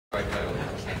by title.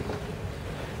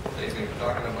 Today's going to be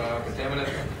talking about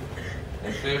contaminants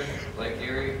in fish, Lake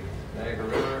Erie, Niagara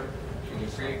River,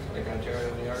 Cayuga Creek, Lake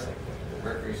Ontario, New York.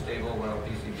 Mercury stable while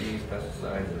PCBs,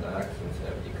 pesticides, and dioxins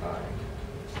have declined.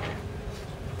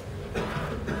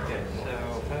 Okay, so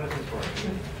how does this work?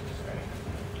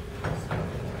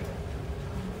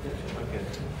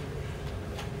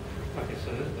 Okay, so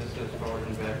this is forward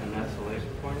and back, and that's the laser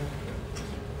pointer.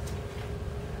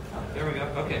 Oh, there we go.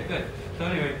 Okay, good. So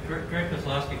anyway, Greg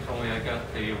Kozlowski told me I got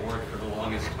the award for the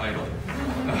longest title.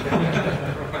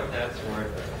 For what that's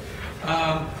worth.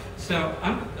 So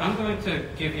I'm going to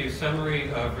give you a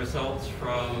summary of results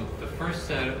from the first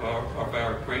set of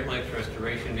our Great Lakes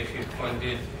Restoration Initiative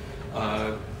funded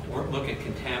look at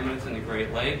contaminants in the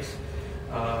Great Lakes.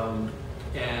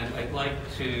 And I'd like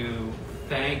to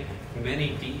thank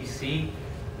many DEC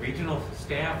regional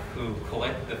staff who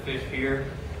collect the fish here.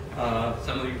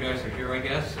 Some of you guys are here, I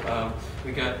guess.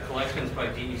 We got collections by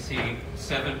DEC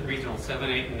regional 7,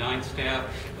 8, and 9 staff,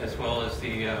 as well as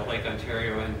the Lake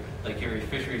Ontario and Lake Erie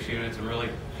fisheries units. I'm really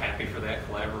happy for that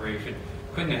collaboration.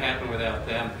 Couldn't have happened without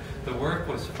them. The work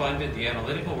was funded, the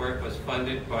analytical work was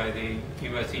funded by the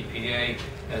US EPA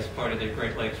as part of the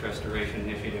Great Lakes Restoration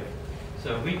Initiative.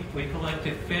 So we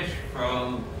collected fish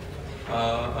from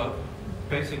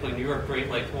basically New York Great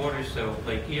Lake waters, so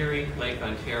Lake Erie, Lake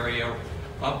Ontario,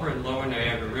 upper and lower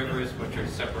Niagara rivers, which are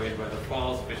separated by the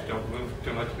falls. Fish don't move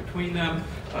too much between them.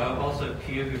 Also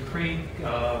Cayuga Creek,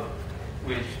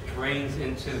 which drains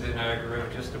into the Niagara River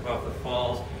just above the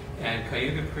falls. And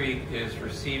Cayuga Creek is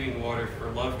receiving water for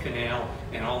Love Canal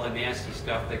and all the nasty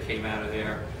stuff that came out of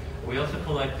there. We also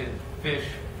collected fish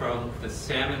from the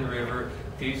Salmon River.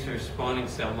 These are spawning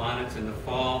salmonids in the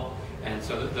fall. And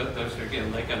so those are,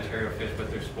 again, Lake Ontario fish, but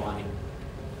they're spawning.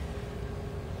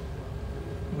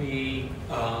 We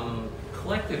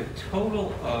collected a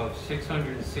total of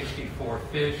 664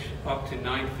 fish, up to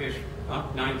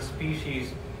 9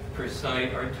 species per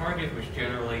site. Our target was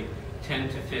generally 10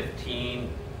 to 15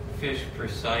 fish per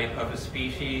site of a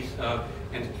species,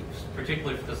 and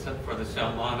particularly for the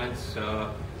salmonids,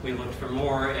 we looked for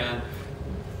more, and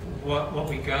what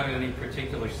we got at any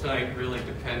particular site really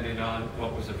depended on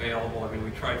what was available. I mean, we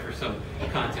tried for some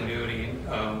continuity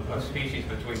of species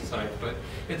between sites, but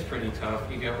it's pretty tough.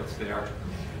 You get what's there.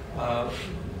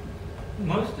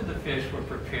 Most of the fish were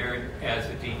prepared as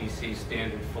a DEC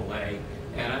standard fillet,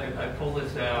 and I pulled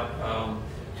this out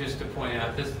just to point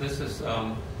out this is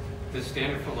this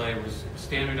standard fillet was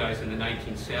standardized in the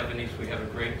 1970s. We have a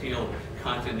great deal of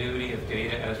continuity of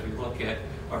data as we look at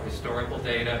our historical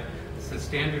data. The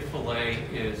standard fillet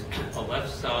is a left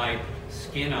side,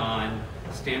 skin on,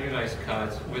 standardized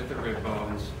cuts with the rib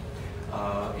bones,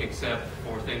 except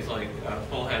for things like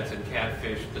bullheads and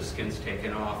catfish, the skin's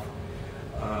taken off.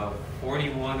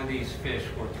 41 of these fish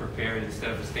were prepared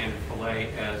instead of a standard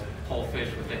fillet as whole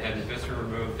fish with the head and viscera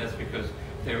removed. That's because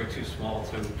they were too small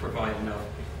to provide enough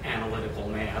analytical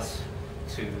mass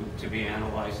to be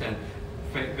analyzed. And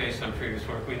based on previous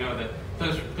work, we know that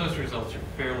those results are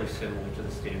fairly similar to the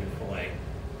standard fillet.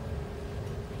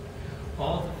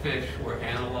 All the fish were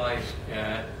analyzed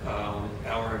at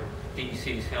our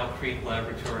DEC's Hell Creek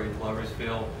laboratory in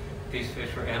Gloversville. These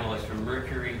fish were analyzed for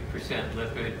mercury, percent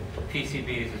lipid,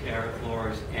 PCBs as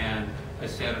aerofluors, and a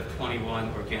set of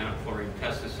 21 organochlorine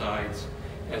pesticides,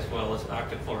 as well as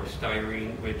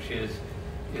octochlorostyrene, which is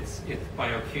it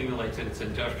bioaccumulates in its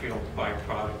industrial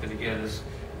byproduct, and again is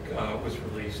was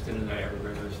released in the Niagara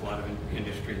River. There's a lot of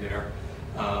industry there,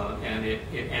 and it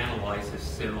analyzes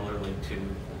similarly to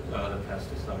the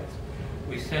pesticides.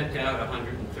 We sent out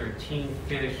 113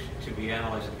 fish to be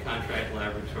analyzed at the contract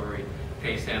laboratory,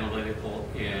 Pace Analytical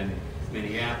in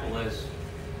Minneapolis,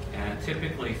 and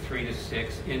typically 3 to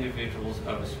 6 individuals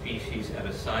of a species at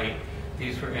a site.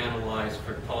 These were analyzed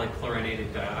for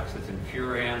polychlorinated dioxins and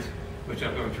furans, which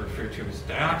I'm going to refer to as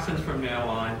dioxins from now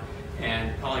on,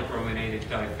 and polybrominated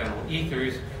diphenyl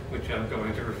ethers, which I'm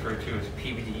going to refer to as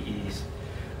PBDEs.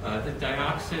 The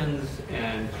dioxins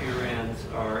and furans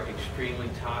are extremely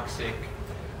toxic.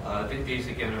 These,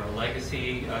 again, are a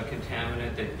legacy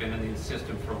contaminant. They've been in the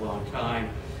system for a long time.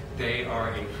 They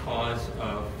are a cause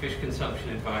of fish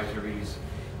consumption advisories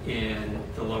in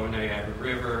the lower Niagara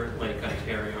River, Lake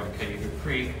Ontario, and Cayuga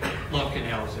Creek. Love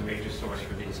Canal is a major source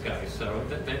for these guys, so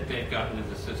they've gotten into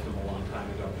the system a long time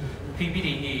ago.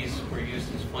 PBDEs were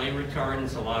used as flame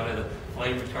retardants. A lot of the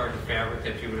flame retardant fabric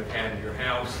that you would have had in your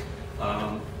house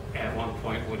at one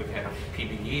point would have had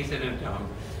PBDEs in it,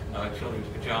 children's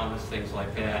pajamas, things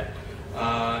like that.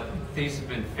 These have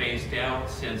been phased out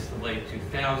since the late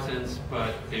 2000s,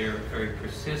 but they're very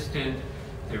persistent,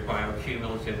 they're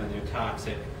bioaccumulative, and they're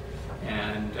toxic.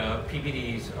 And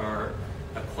PBDs are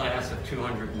a class of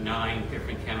 209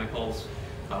 different chemicals.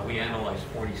 We analyzed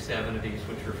 47 of these,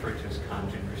 which are referred to as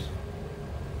congeners.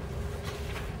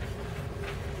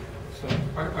 So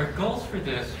our goals for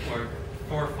this were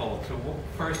fourfold.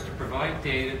 First, to provide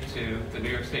data to the New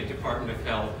York State Department of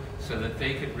Health so that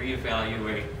they could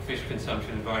reevaluate fish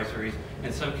consumption advisories.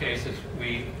 In some cases,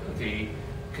 the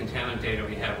contaminant data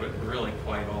we have were really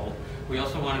quite old. We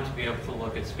also wanted to be able to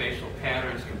look at spatial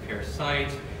patterns, compare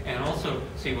sites, and also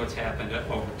see what's happened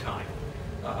over time.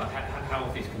 How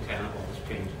have these contaminant levels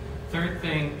changed? Third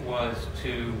thing was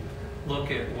to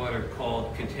look at what are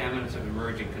called contaminants of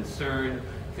emerging concern.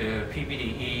 The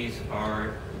PBDEs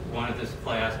are one of this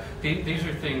class. These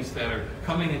are things that are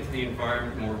coming into the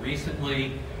environment more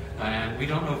recently, and we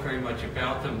don't know very much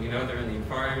about them. We know they're in the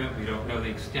environment. We don't know the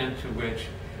extent to which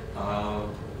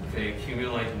they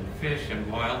accumulate in fish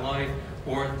and wildlife,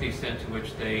 or the extent to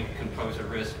which they can pose a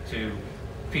risk to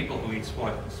people who eat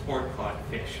sport-caught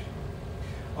fish.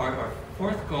 Our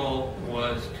fourth goal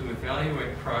was to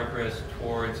evaluate progress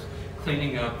towards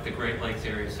cleaning up the Great Lakes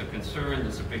areas of concern.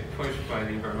 There's a big push by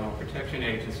the Environmental Protection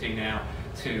Agency now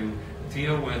to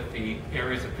deal with the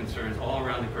areas of concerns all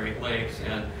around the Great Lakes,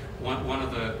 and one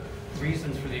of the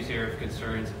reasons for these areas of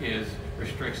concerns is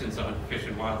restrictions on fish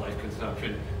and wildlife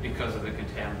consumption because of the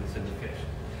contaminants in the fish.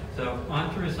 So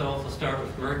on to results. I'll start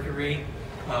with mercury.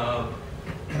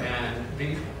 And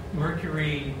the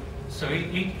mercury, so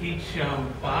each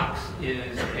box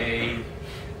is a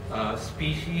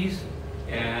species,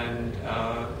 and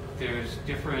there's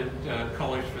different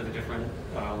colors for the different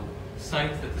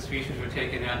sites that the species were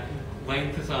taken at.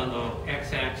 Length is on the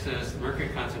x-axis, mercury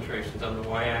concentration is on the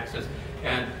y-axis,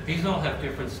 and these all have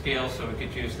different scales, so we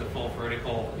could use the full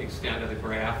vertical extent of the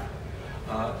graph.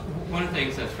 One of the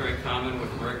things that's very common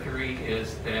with mercury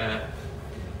is that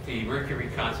the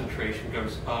mercury concentration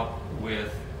goes up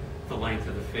with the length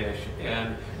of the fish,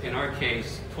 and in our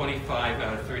case, 25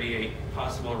 out of 38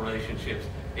 possible relationships,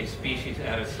 a species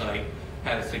at a site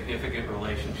had a significant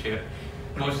relationship.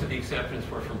 Most of the exceptions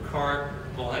were from carp,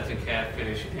 bullheads and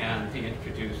catfish, and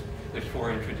there's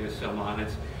 4 introduced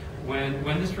salmonids.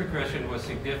 When this regression was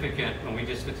significant, when we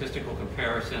did statistical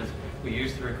comparisons, we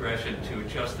used the regression to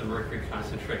adjust the mercury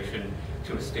concentration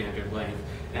to a standard length.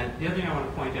 And the other thing I want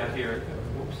to point out here,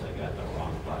 whoops, I got the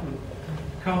wrong button.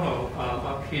 Coho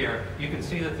up here, you can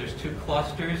see that there's 2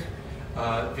 clusters.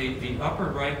 The upper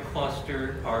right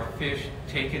cluster are fish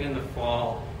taken in the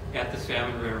fall at the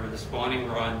Salmon River, the spawning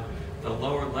run. The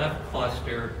lower left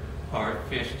cluster are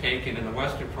fish taken in the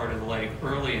western part of the lake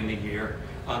early in the year.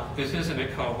 This isn't a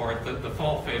cohort. The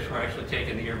fall fish were actually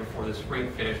taken the year before the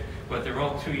spring fish, but they're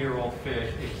all 2-year-old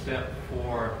fish except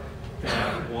for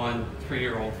that one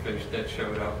 3-year-old fish that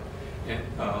showed up. And,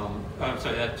 I'm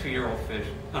sorry, that 2-year-old fish.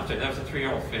 I'm sorry, that was a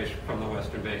 3-year-old fish from the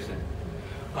Western Basin.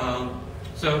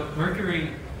 So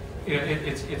mercury,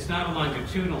 it's not a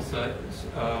longitudinal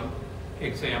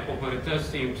example, but it does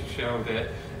seem to show that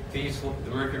the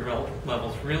mercury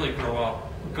levels really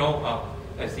go up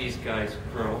as these guys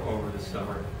grow over the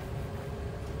summer.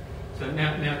 So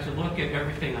now to look at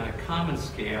everything on a common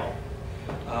scale,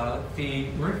 the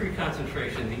mercury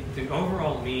concentration, the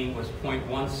overall mean was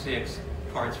 0.16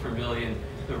 parts per million.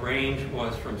 The range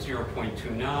was from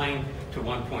 0.29 to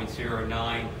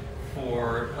 1.09.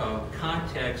 For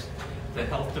context, the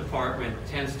health department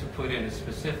tends to put in a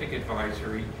specific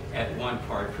advisory at 1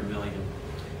 part per million.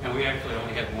 And we actually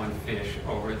only had 1 fish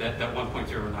over that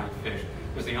 1.09 fish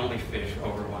was the only fish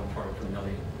over 1 part per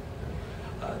million.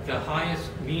 The highest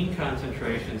mean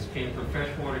concentrations came from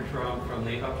freshwater drum from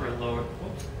the upper and lower,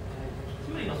 whoops,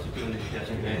 somebody else was doing this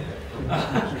yesterday.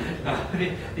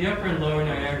 The upper and lower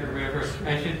Niagara River.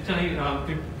 I should tell you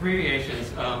the abbreviations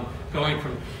going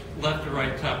from left to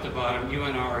right, top to bottom.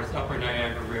 UNR is upper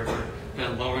Niagara River,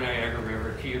 then lower Niagara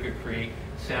River, Cayuga Creek,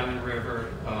 Salmon River,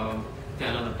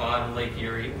 then on the bottom Lake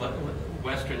Erie,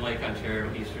 western Lake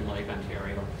Ontario, eastern Lake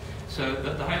Ontario. So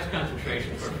the highest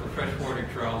concentrations were for freshwater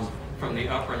drum from the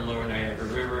upper and lower Niagara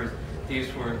Rivers.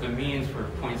 The means were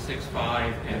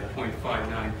 0.65 and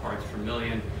 0.59 parts per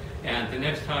million. And the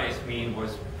next highest mean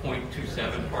was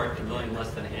 0.27 parts per million,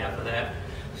 less than half of that.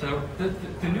 So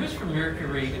the news for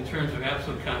mercury in terms of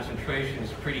absolute concentration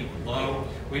is pretty low.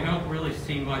 We don't really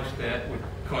see much that would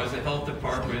cause the health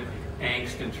department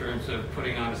angst in terms of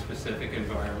putting on a specific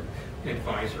environment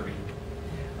advisory.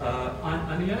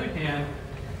 On the other hand,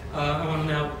 I want to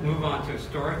now move on to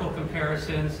historical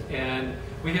comparisons, and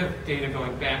we have data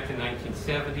going back to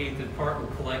 1970. The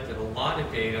department collected a lot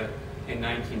of data in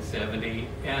 1970,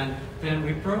 and then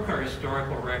we broke our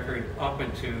historical record up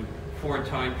into 4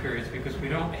 time periods because we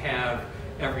don't have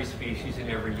every species in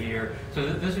every year.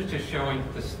 So this is just showing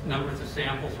the numbers of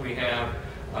samples we have.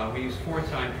 We use 4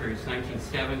 time periods: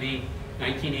 1970,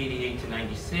 1988 to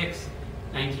 96,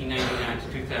 1999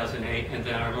 to 2008, and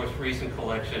then our most recent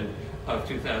collection of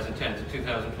 2010 to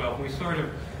 2012. We sort of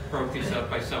broke these up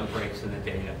by some breaks in the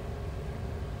data.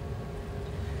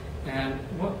 And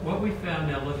what we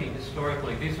found now, looking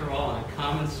historically, these are all on a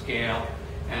common scale,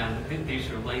 and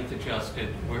these are length adjusted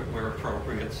where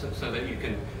appropriate, so that you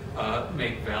can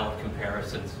make valid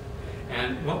comparisons.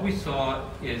 And what we saw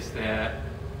is that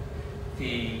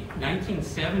the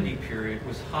 1970 period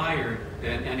was higher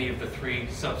than any of the 3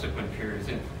 subsequent periods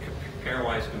in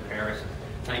pairwise comparison.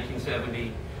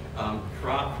 1970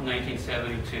 dropped from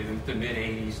 1970 to the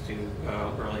mid-80s to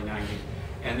early 90s.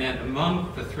 And then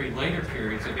among the 3 later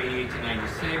periods of 88 to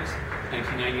 96,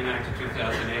 1999 to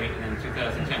 2008, and then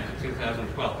 2010 to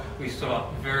 2012, we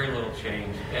saw very little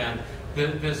change. And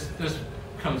this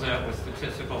comes out with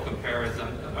statistical comparison.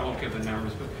 I won't give the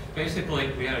numbers, but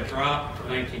basically we had a drop from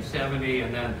 1970,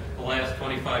 and then the last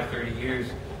 25, 30 years,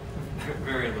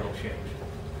 very little change.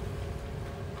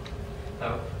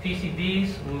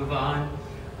 PCBs, we'll move on.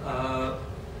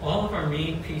 All of our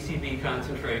mean PCB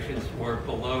concentrations were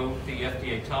below the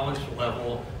FDA tolerance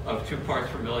level of 2 parts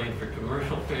per million for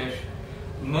commercial fish.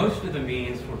 Most of the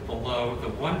means were below the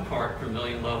 1 part per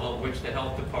million level, which the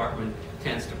health department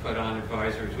tends to put on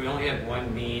advisories. We only had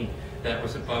 1 mean that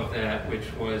was above that,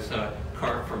 which was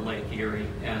carp from Lake Erie,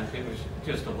 and it was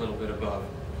just a little bit above.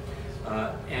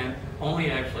 And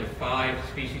only actually 5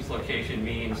 species location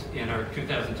means in our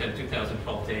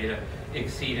 2010-2012 data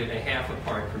exceeded a 1/2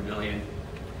 part per million.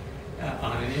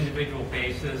 On an individual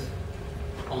basis,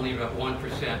 only about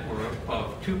 1% were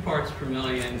above 2 parts per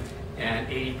million, and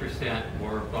 80%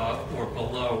 were above or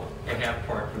below a 1/2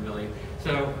 part per million.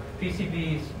 So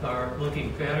PCBs are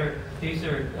looking better. These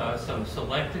are some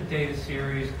selected data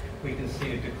series. We can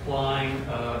see a decline.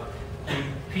 The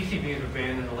PCBs were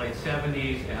banned in the late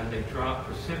 70s, and they dropped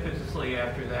precipitously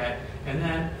after that. And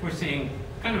then we're seeing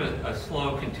kind of a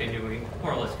slow continuing,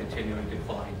 more or less continuing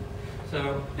decline.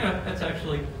 So, yeah, that's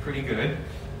actually pretty good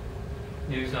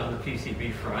news on the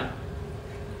PCB front.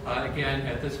 Again,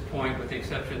 at this point, with the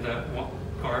exception that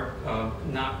carp,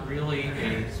 not really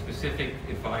a specific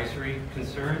advisory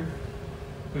concern.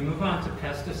 We move on to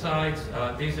pesticides.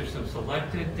 These are some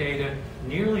selected data.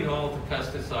 Nearly all of the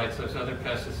pesticides, those other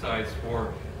pesticides,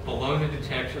 were below the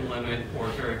detection limit or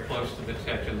very close to the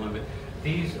detection limit.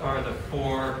 These are the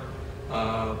 4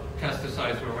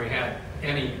 pesticides where we had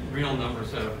any real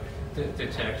numbers of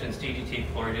detections: DDT,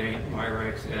 chloridane,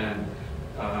 Mirex, and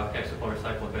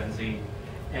hexachlorocyclobenzene.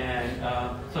 And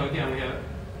so again, we have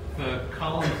the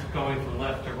columns going from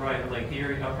left to right: Lake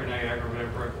Erie, Upper Niagara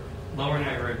River, Lower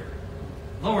Niagara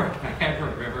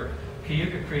River,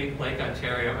 Cayuga Creek, Lake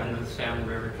Ontario, and the Salmon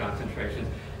River concentrations.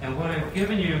 And what I've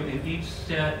given you in each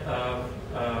set of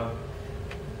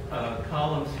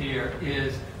columns here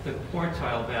is the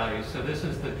quartile values. So this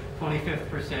is the 25th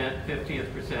percent,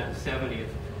 50th percent, and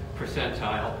 70th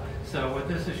percentile. So what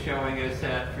this is showing is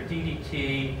that for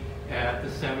DDT at the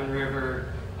Salmon River,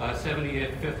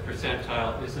 75th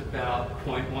percentile is about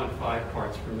 0.15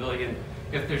 parts per million.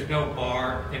 If there's no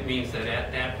bar, it means that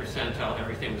at that percentile,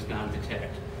 everything was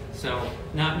non-detect. So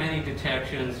not many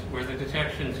detections. Where the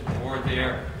detections were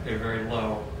there, they're very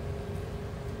low.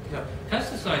 The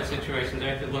pesticide situation is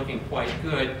actually looking quite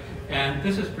good, and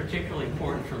this is particularly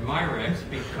important for Mirex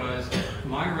because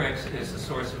Mirex is the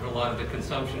source of a lot of the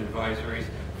consumption advisories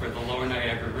for the Lower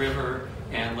Niagara River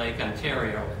and Lake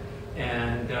Ontario.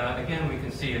 And again, we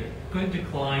can see a good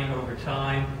decline over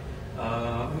time.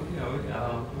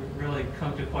 We really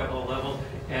come to quite low levels.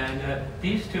 And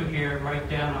these 2 here, right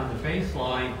down on the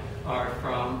baseline, are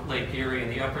from Lake Erie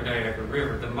and the Upper Niagara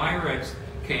River. The Mirex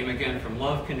came again from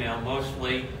Love Canal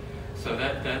mostly, so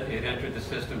that it entered the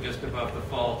system just above the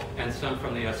fault, and some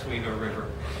from the Oswego River.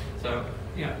 So,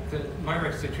 yeah, the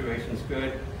Mirex situation's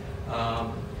good.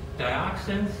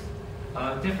 Dioxins,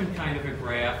 different kind of a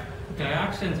graph.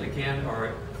 Dioxins, again, are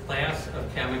a class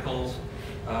of chemicals.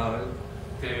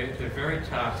 They're very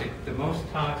toxic. The most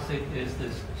toxic is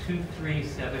this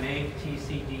 2378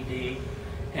 TCDD,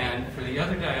 and for the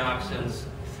other dioxins,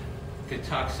 the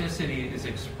toxicity is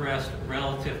expressed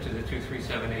relative to the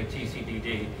 2378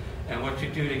 TCDD. And what you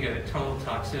do to get a total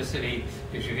toxicity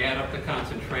is you add up the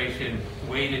concentration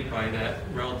weighted by that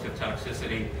relative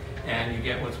toxicity, and you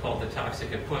get what's called the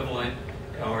toxic equivalent,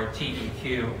 or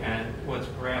TEQ, and what's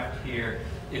graphed here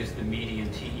is the median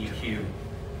TEQ.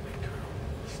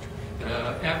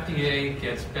 The FDA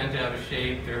gets bent out of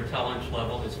shape. Their tolerance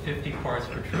level is 50 parts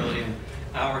per trillion.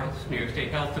 Our New York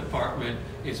State Health Department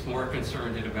is more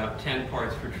concerned at about 10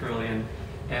 parts per trillion.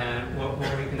 And what we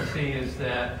can see is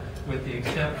that with the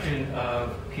exception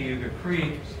of Cayuga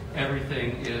Creek,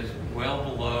 everything is well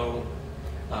below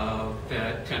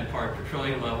that 10 part per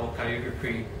trillion level. Cayuga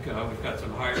Creek, we've got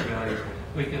some higher values.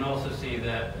 We can also see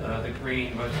that the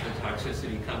green, most of the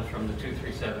toxicity comes from the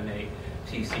 2378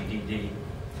 TCDD.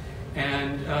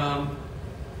 And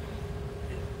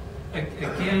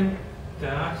again,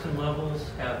 dioxin levels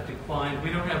have declined. We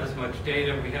don't have as much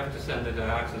data. We have to send the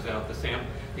dioxins out.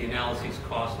 The analyses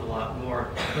cost a lot more.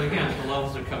 But again, the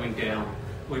levels are coming down,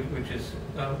 which is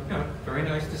very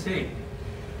nice to see.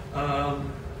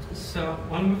 So I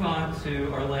want to move on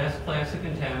to our last class of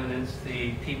contaminants,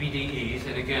 the PBDEs.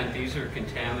 And again, these are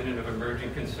contaminant of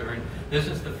emerging concern. This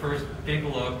is the first big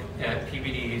look at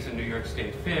PBDEs in New York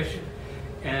State fish.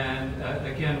 And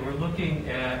again, we're looking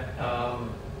at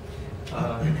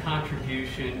the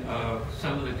contribution of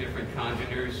some of the different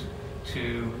congeners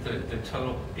to the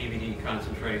total PBD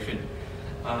concentration.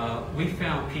 We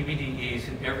found PBDEs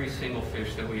in every single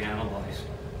fish that we analyzed.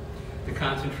 The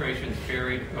concentrations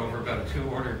varied over about a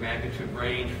 2-order of magnitude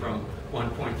range from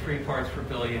 1.3 parts per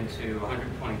billion to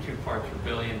 122 parts per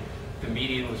billion. The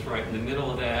median was right in the middle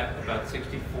of that, about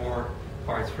 64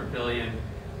 parts per billion.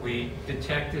 We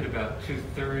detected about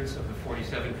 2/3 of the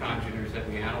 47 congeners that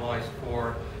we analyzed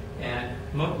for, and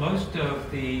most of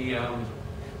the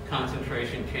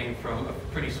concentration came from a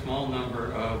pretty small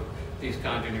number of these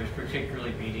congeners,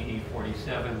 particularly BDE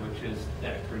 47, which is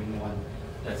that green one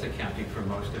that's accounting for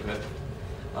most of it.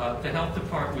 The health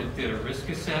department did a risk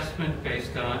assessment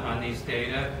based on these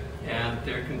data, and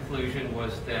their conclusion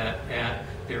was that at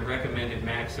their recommended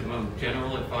maximum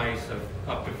general advice of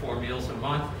up to 4 meals a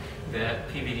month, that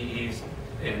PBDEs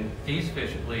in these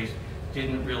fish at least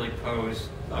didn't really pose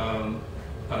a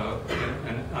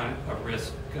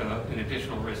risk, an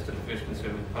additional risk to the fish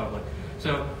consuming public.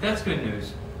 So that's good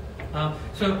news.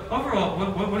 So overall,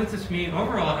 what does this mean?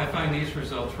 Overall, I find these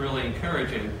results really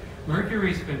encouraging.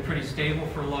 Mercury's been pretty stable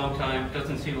for a long time. It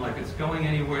doesn't seem like it's going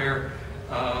anywhere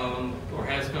or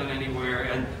has gone anywhere,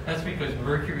 and that's because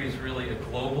mercury is really a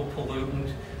global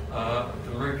pollutant.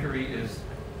 The mercury is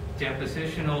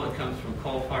depositional. It comes from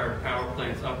coal-fired power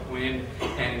plants upwind,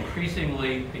 and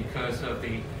increasingly, because of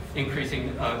the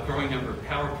increasing growing number of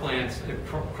power plants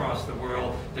across the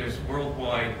world, there's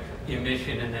worldwide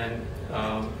emission and then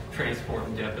transport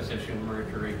and deposition of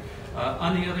mercury.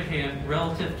 On the other hand,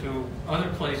 relative to other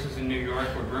places in New York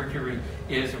where mercury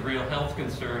is a real health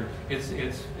concern, it's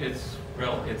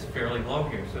fairly low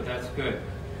here, so that's good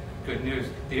news.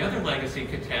 The other legacy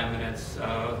contaminants,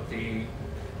 the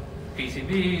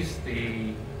PCBs,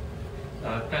 the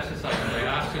pesticides and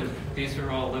dioxins, these are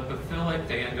all lipophilic.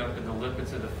 They end up in the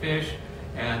lipids of the fish,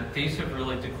 and these have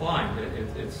really declined.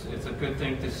 It's a good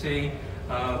thing to see.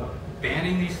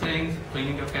 Banning these things,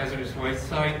 cleaning up hazardous waste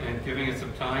site, and giving it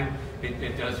some time,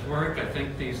 it does work. I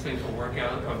think these things will work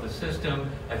out of the system.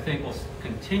 I think we'll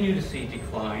continue to see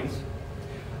declines.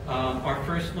 Our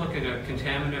first look at a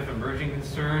contaminant of emerging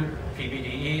concern,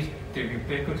 PBDEs, they're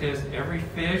ubiquitous. Every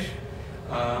fish,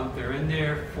 they're in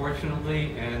there,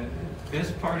 fortunately, and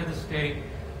this part of the state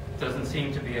doesn't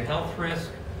seem to be a health risk.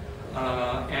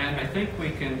 And I think we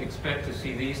can expect to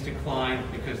see these decline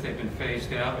because they've been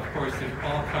phased out. Of course, there's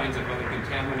all kinds of other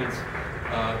contaminants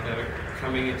that are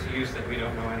coming into use that we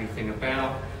don't know anything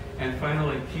about. And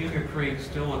finally, Cayuga Creek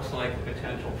still looks like a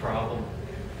potential problem.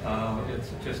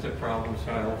 It's just a problem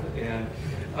child. And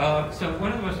so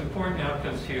one of the most important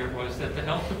outcomes here was that the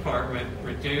health department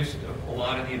reduced a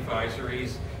lot of the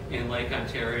advisories in Lake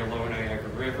Ontario, Lower Niagara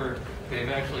River. They've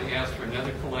actually asked for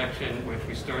another collection, which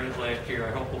we started last year.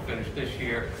 I hope we'll finish this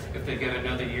year. If they get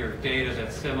another year of data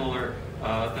that's similar,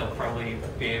 they'll probably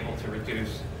be able to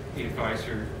reduce the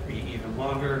advisory even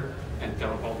longer. And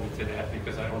don't hold me to that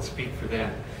because I don't speak for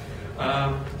them.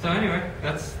 So anyway,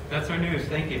 that's our news.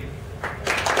 Thank you.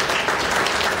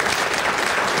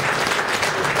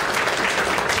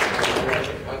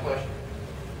 One question.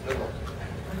 Good one.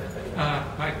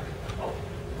 Mike.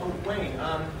 Wayne,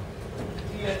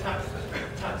 the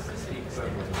toxicity,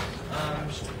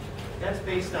 that's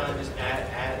based on just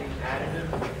adding additive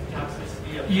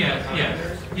toxicity of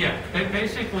Yeah.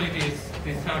 Basically,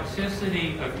 the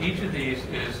toxicity of each of these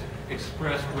is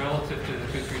expressed relative to the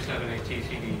 2378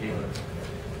 TCDD.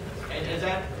 And is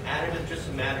that additive just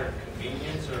a matter of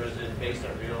convenience, or is it based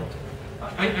on real?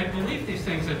 I believe these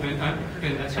things have been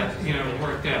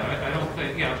worked out. I don't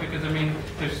think, because I mean,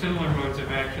 there's similar modes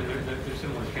of action. There's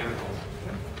similar chemicals.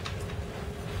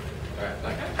 All right,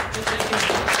 thank you.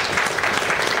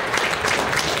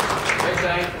 Thanks,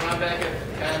 Diane. Come on back at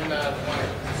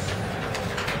 10:20.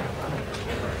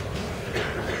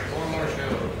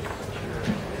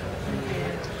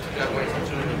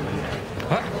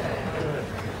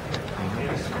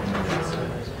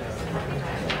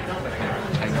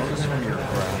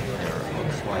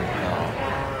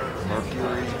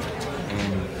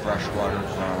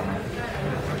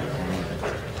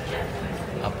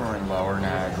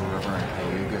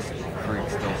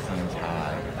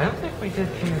 we did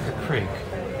Cayuga Creek,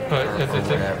 but Or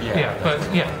whatever,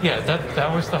 yeah.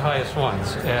 that was the highest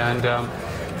ones. And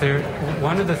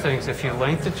one of the things, if you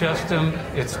length adjust them,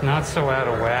 it's not so out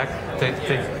of whack.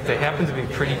 They happen to be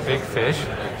pretty big fish.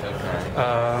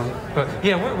 But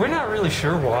yeah, we're not really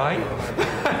sure why.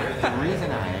 The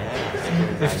reason I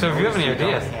ask is So if you have any we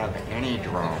ideas. don't have any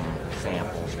drum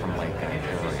samples from Lake Erie.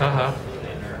 Uh-huh.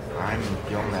 I'm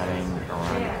gill netting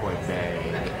around Coy Bay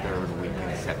the third week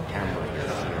in September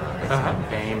this year. It's an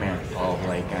embayment of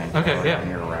Lake Erie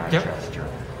near Rochester.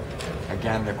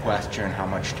 Again, the question, how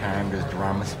much time does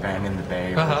drum spend in the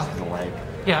bay versus the lake?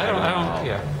 Yeah, I don't,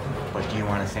 yeah. But do you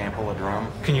want to sample a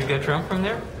drum? Can you get drum from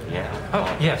there? Yeah. Oh,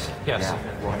 yes. Yeah.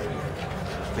 Well,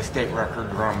 the state record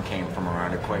drum came from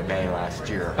around Coy Bay last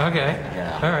year. Okay.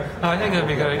 Yeah. All right. Oh, I think that'd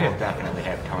be a good idea. We'll definitely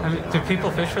have tons of do drum.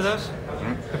 people fish for those?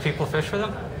 Do people fish for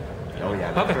them? Oh,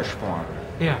 yeah. The fish for 'em.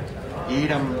 Yeah. Eat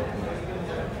them.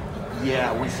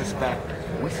 Yeah, we suspect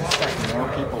more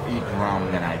people eat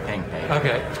drum than I think they do.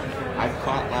 Okay. I've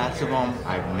caught lots of them.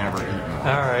 I've never eaten them.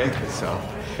 All right. So,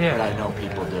 Yeah. but I know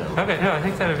people do. Okay. No, I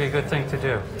think that'd be a good thing to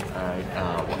do.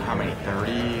 Well, how many?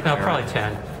 30? No, probably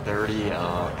 10. 30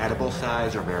 edible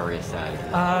size or various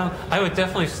sizes? I would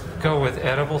definitely go with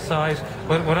edible size.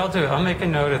 What I'll do, I'll make a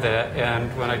note of that,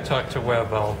 and when I talk to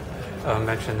Webb, I'll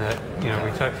mention that,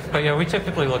 we talk. But yeah, we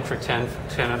typically look for 10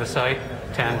 at a site.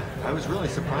 10. I was really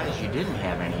surprised you didn't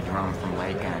have any drum from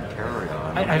Lake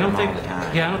Ontario. I don't think.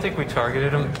 Time. Yeah, I don't think we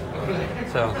targeted them.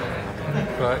 So,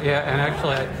 but yeah, and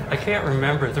actually, I can't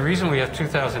remember the reason we have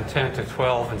 2010 to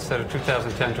 12 instead of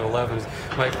 2010 to 11 is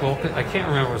like, well, I can't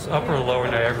remember if it was upper or lower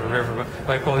Niagara River, but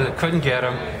like, well, they couldn't get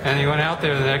them, and he went out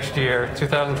there the next year,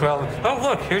 2012. Oh,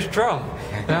 look, here's drum.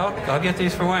 Now I'll get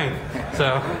these for Wayne.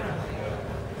 So,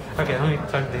 okay, let me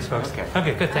talk to these folks.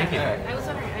 Okay, good, thank you. I was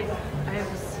wondering,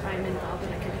 I'm involved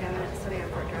in a contaminant study on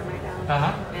Fort Drum right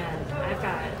now, and I've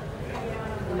got,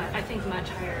 I think, much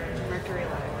higher mercury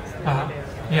levels than you do.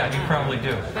 Yeah, you probably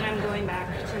do. But I'm going back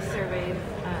to survey,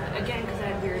 again, because I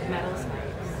had weird metal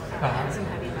spikes, and some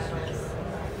heavy metals,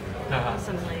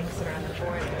 some lakes that are on the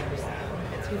border, so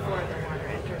it's before the water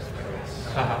enters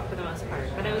for the most part.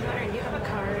 But I was wondering, do you have a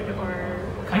card or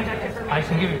contact information? I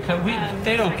can give you,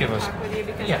 they don't give us. Talk with you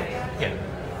because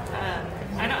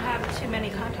I don't have too many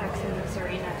contacts in this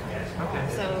arena. Okay.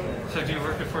 So do you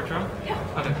work at Fort Drum? Yeah.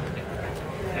 Okay.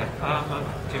 Yeah.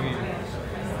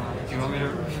 Do you want me to?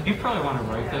 You probably want to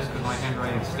write this because my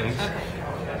handwriting stinks.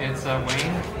 Okay. It's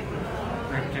Wayne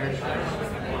Richter.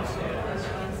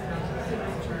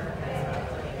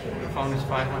 The phone is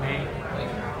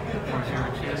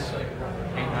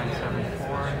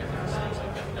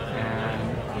 518-402-8974, and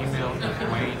email is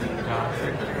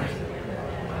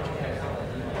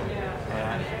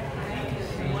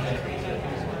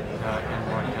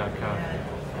wayne.richter@ec.nyc.gov.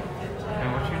 And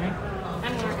what's your name?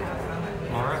 I'm Laura.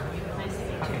 Laura? Nice to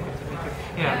meet you. Okay, good to meet you.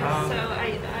 Yeah. So I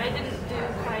didn't do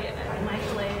quite my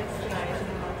fillets today.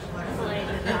 Fillet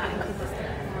did not include the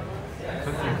skin.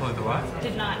 Doesn't include the what?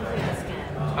 Did not include the skin.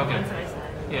 Okay. That's what I said.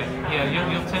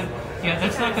 You'll tend. Yeah,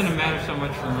 that's not going to matter so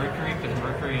much for mercury because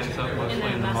mercury ends up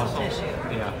mostly in the muscle tissue.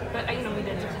 Yeah. But we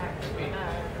did detect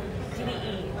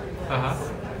DDE.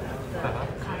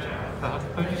 Contract.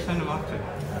 Who'd you send them off to?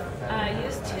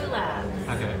 Used 2 labs.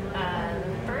 Okay.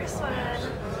 The first one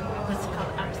was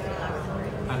called Upstate Laboratory.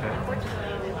 Okay.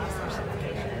 Unfortunately, they lost their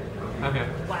certification. Okay.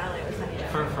 While it was sending it.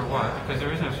 For what? Because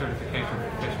there is no certification for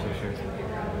fish tissue.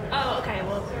 Oh, okay.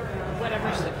 Well,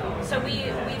 whatever. So we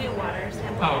do water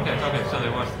samples. Oh, okay. So they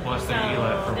lost the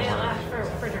E-lab for they water. left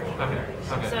for drinking. Okay.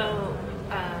 So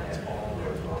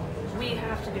we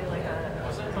have to do like a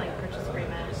blank purchase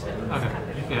agreement with this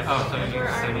company. Yeah. Oh, so we're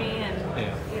Army, and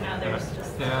there's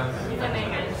just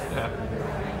funding is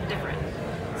different.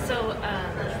 So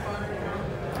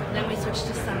then we switched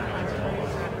to Summit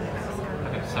Laboratories around New Mexico.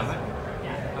 Okay, Summit.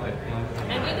 Yeah. Okay.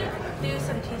 And we did do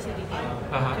some TCDD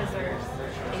because there's used.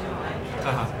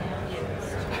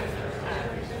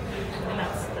 And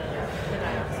that's the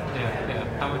dioxins.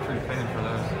 Yeah. How much were you paying for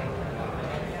those?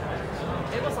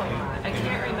 It was a lot. I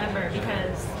can't remember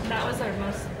because that was our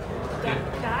most. That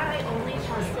I only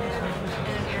tested in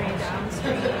an area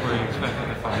downstream. Were you expecting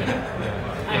to find it?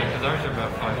 Yeah, because ours are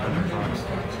about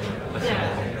 $500.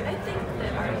 Yeah, I think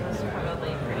that ours was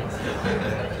probably pretty similar.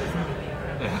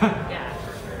 Yeah,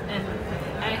 and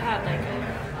I had like a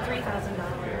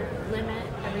 $3,000 limit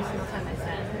every single time I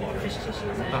sent fish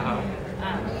tissues in.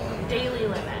 Daily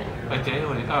limit. A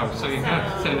daily? Oh, so you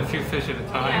have to send a few fish at a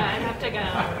time? Yeah, I'd have to go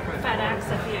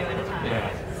FedEx a few at a time. Yeah.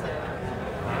 So.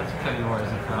 That's petty wars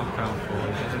and crown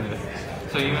foolish, isn't it?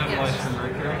 So you analyze for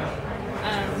mercury?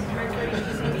 Mercury,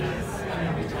 PCBs,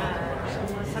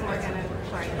 some organic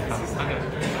chlorines. Okay.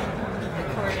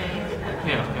 recording.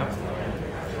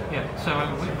 Yeah. So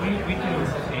we do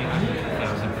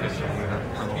 800,000 fish a year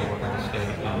from all over the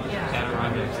state, and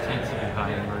Adirondacks tends to be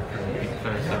high in mercury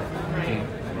because of the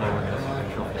lower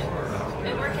residential.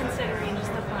 And we're considering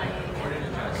just applying,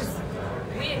 because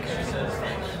we encourage people to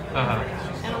fish.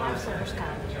 And a lot of surfers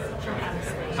come from out of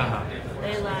state.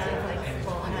 They love like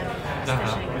bullhead bass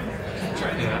fishing.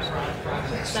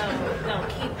 So they'll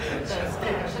keep those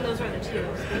fish, and those are the two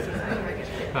species that are targeted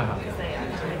because they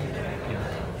occupy two different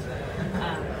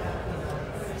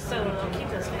so they'll keep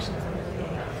those fish in some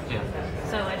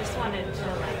So I just wanted to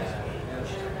like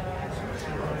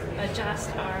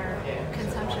adjust our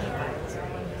consumption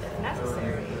advisory if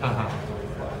necessary.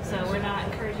 So we're not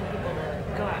encouraging people to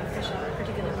go out and fish in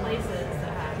particular places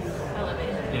that have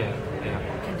elevated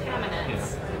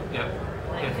contaminants.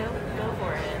 Like go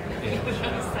for it.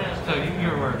 So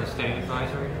you're aware of the state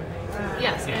advisory?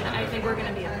 Yes, and I think we're going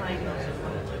to be applying.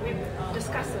 We've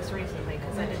discussed this recently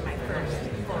because I did my first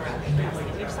full round of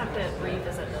testing. We just have to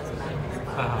revisit those methods.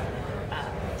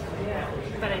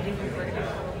 But I do think we're going to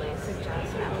probably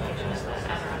suggest an application of the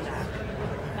Adirondack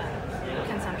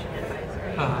consumption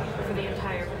advisory for the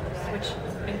entire coast, which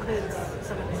includes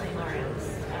some of the St. Lawrence,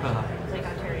 Lake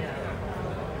Ontario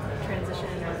transition,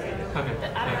 the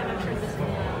Adirondack transition,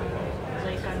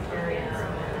 Lake Ontario,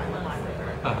 and the Black River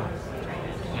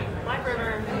drainage. Black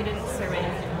River, we didn't survey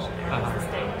any fish there because the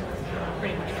state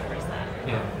pretty much covers that.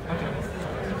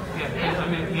 I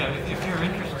mean, if you're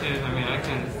interested, I mean, I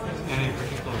can, any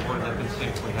particular board that can see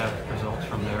if we have results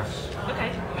from there.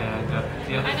 Okay. And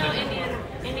the other I know thing,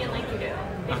 Indian Lake you do,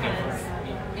 because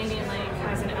Indian Lake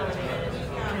has an elevated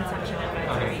consumption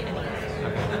advisory anyway.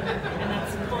 And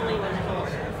that's fully within the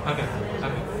order.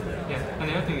 And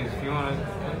the other thing is, if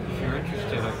you're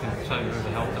interested, I can tell you who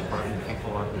the health department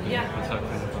people are who do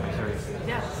consumption advisory.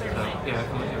 Certainly.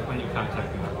 When you contact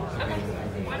me.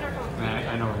 Wonderful. I mean,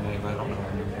 I know her name, I don't know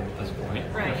her name at this point.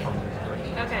 Right.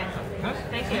 Okay.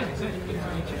 Thank you.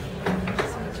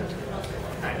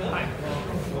 Hi.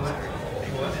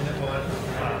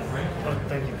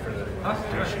 Thank you for the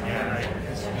presentation.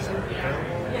 Is it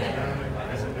available?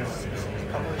 Is it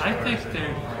published? I think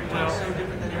they're,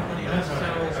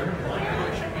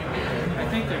 I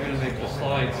think they're going to make the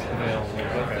slides available,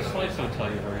 but the slides don't tell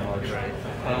you very much.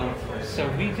 So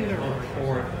we did a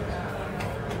report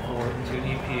to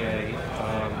EPA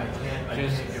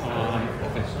just on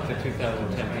the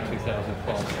 2010 to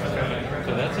 2012.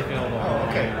 So that's available on our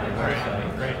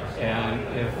website. Great. And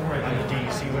if on the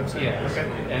DEC website?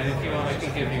 And if you want, I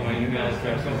can give you my email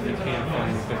address if you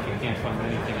can't find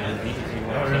anything on the DEC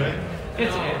website. Oh, really?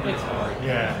 It's hard.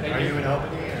 Are you in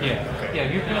Albany?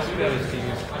 Your best bet is to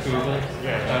use Google to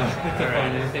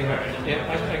find anything. I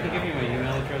can give you my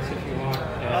email address if you want.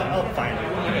 I'll find it. I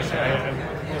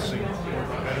mostly, I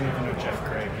don't even know Jeff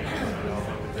Craig. He's in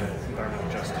Albany with the Environmental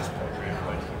Justice Program,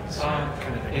 but he's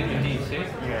kind of in DC?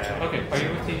 Okay. Are you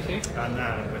with DC? I'm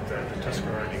not with the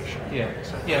Tuscarora Nation.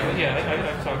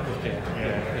 I've talked with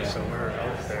Dave. So we're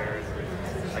out there.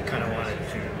 I kind of wanted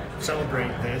to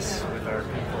celebrate this with our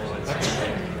people. It's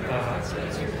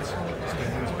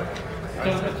good news, but who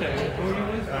are you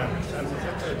with? I'm with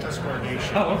the Tuscarora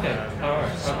Nation. Oh, okay. All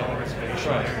right. Small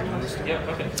reservation there in Lewiston.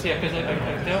 Because I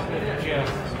dealt with Jeff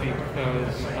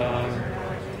because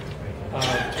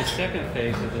the second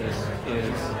phase of this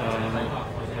is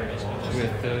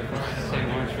with the St.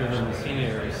 Lawrence River and the Messina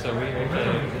area. So we actually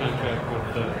have a contract with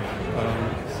the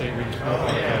St. Regis.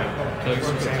 Do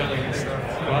some sampling and stuff.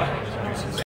 What? Do some